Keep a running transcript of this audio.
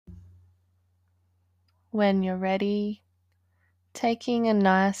When you're ready, taking a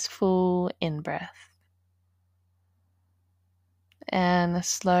nice full in-breath and a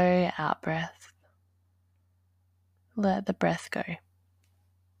slow out-breath. Let the breath go.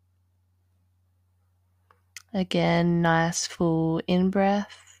 Again, nice full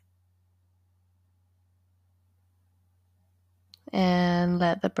in-breath and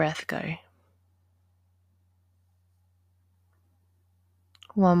let the breath go.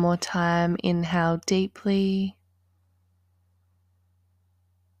 One more time, inhale deeply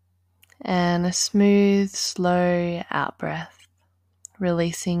and a smooth, slow out-breath,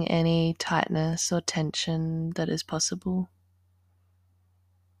 releasing any tightness or tension that is possible.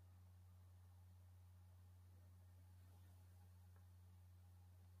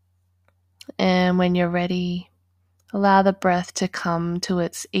 And when you're ready, allow the breath to come to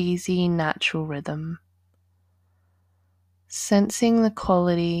its easy, natural rhythm, sensing the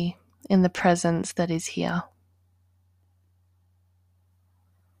quality in the presence that is here.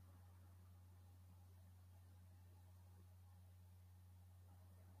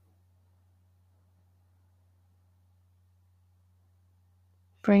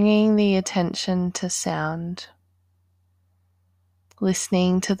 Bringing the attention to sound,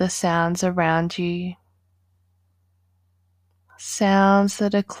 listening to the sounds around you, sounds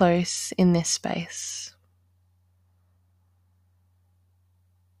that are close in this space.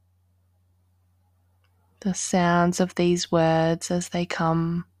 The sounds of these words as they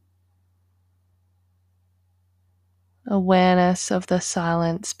come, awareness of the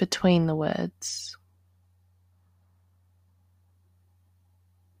silence between the words.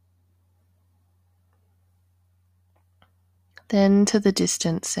 Then to the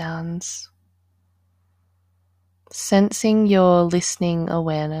distant sounds, sensing your listening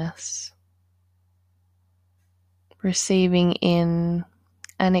awareness, receiving in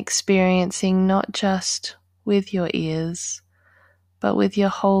and experiencing not just with your ears, but with your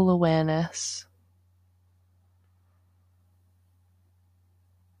whole awareness.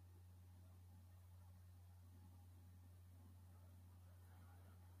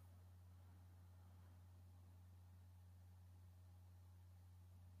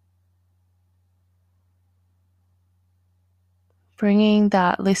 Bringing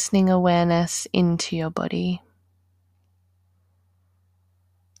that listening awareness into your body.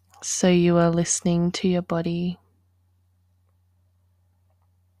 So you are listening to your body.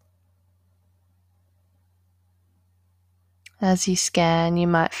 As you scan, you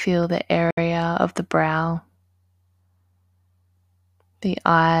might feel the area of the brow, the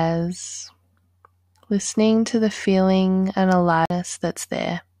eyes, listening to the feeling and aliveness that's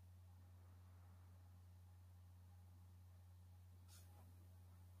there.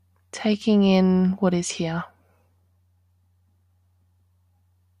 Taking in what is here.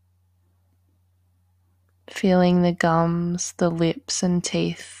 Feeling the gums, the lips and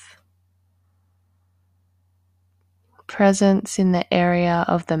teeth. Presence in the area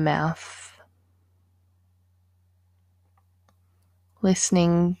of the mouth.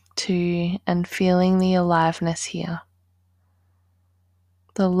 Listening to and feeling the aliveness here.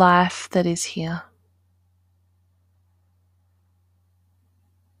 The life that is here.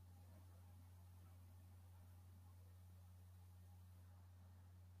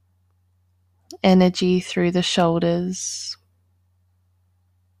 Energy through the shoulders,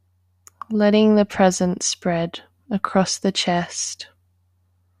 letting the presence spread across the chest,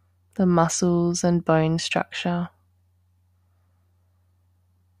 the muscles and bone structure.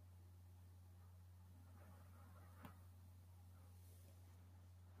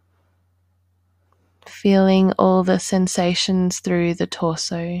 Feeling all the sensations through the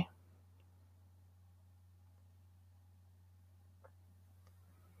torso.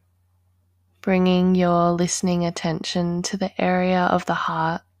 Bringing your listening attention to the area of the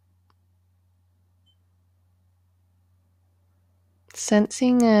heart.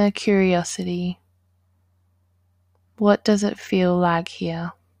 Sensing a curiosity. What does it feel like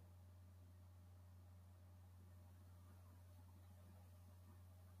here?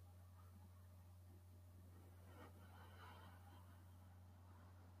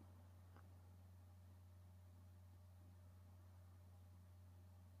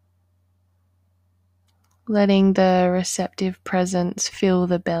 Letting the receptive presence fill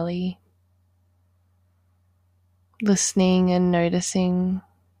the belly. Listening and noticing.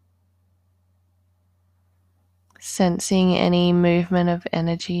 Sensing any movement of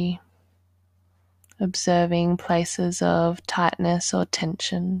energy. Observing places of tightness or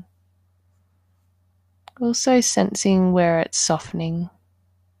tension. Also sensing where it's softening.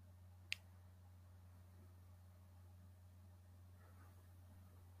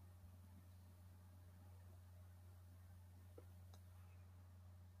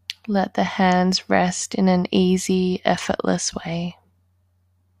 Let the hands rest in an easy, effortless way.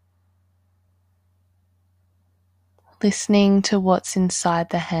 Listening to what's inside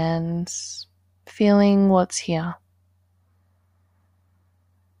the hands, feeling what's here.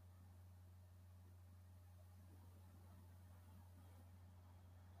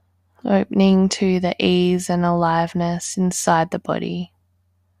 Opening to the ease and aliveness inside the body.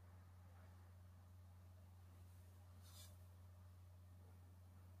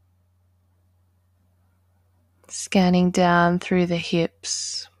 Scanning down through the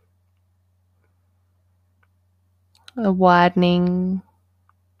hips, a widening,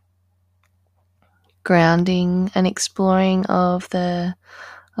 grounding and exploring of the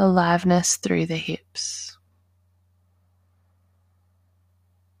aliveness through the hips.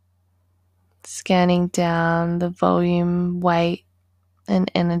 Scanning down the volume, weight and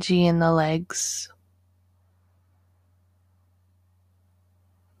energy in the legs.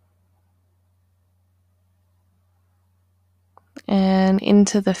 And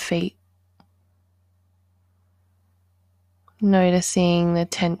into the feet. Noticing the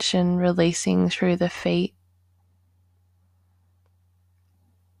tension releasing through the feet.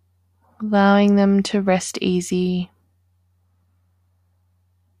 Allowing them to rest easy.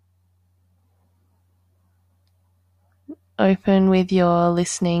 Open with your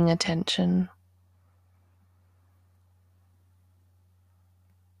listening attention.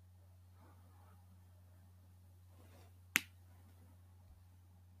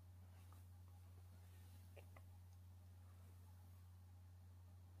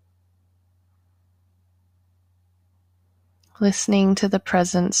 Listening to the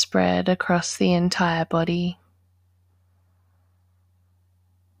presence spread across the entire body.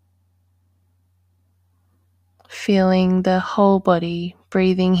 Feeling the whole body,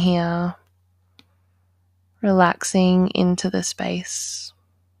 breathing here, relaxing into the space.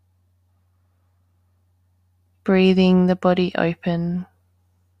 Breathing the body open.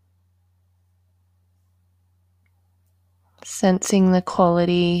 Sensing the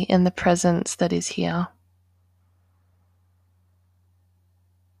quality and the presence that is here.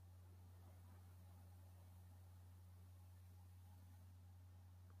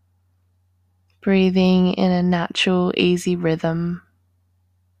 Breathing in a natural, easy rhythm.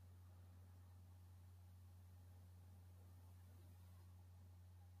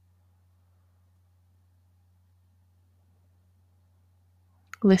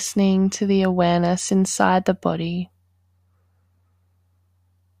 Listening to the awareness inside the body.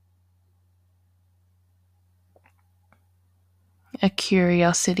 A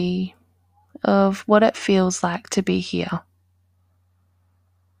curiosity of what it feels like to be here.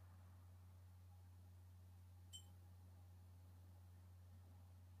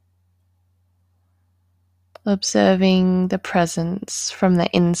 Observing the presence from the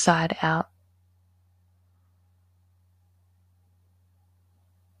inside out.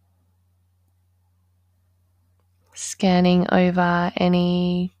 Scanning over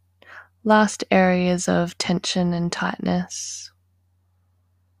any last areas of tension and tightness.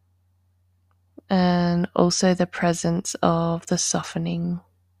 And also the presence of the softening.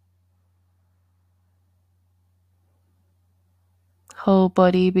 Whole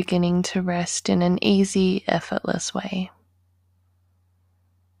body beginning to rest in an easy, effortless way.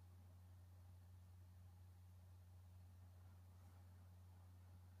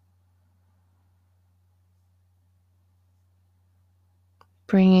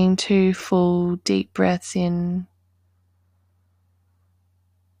 Bringing 2 full deep breaths in.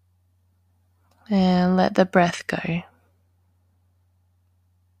 And let the breath go.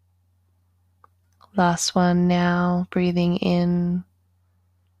 Last one now, breathing in.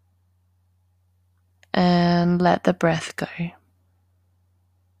 And let the breath go.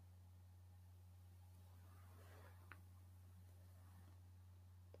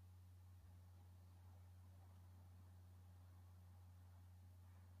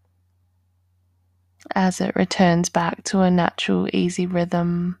 As it returns back to a natural, easy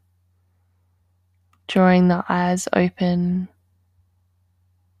rhythm, drawing the eyes open,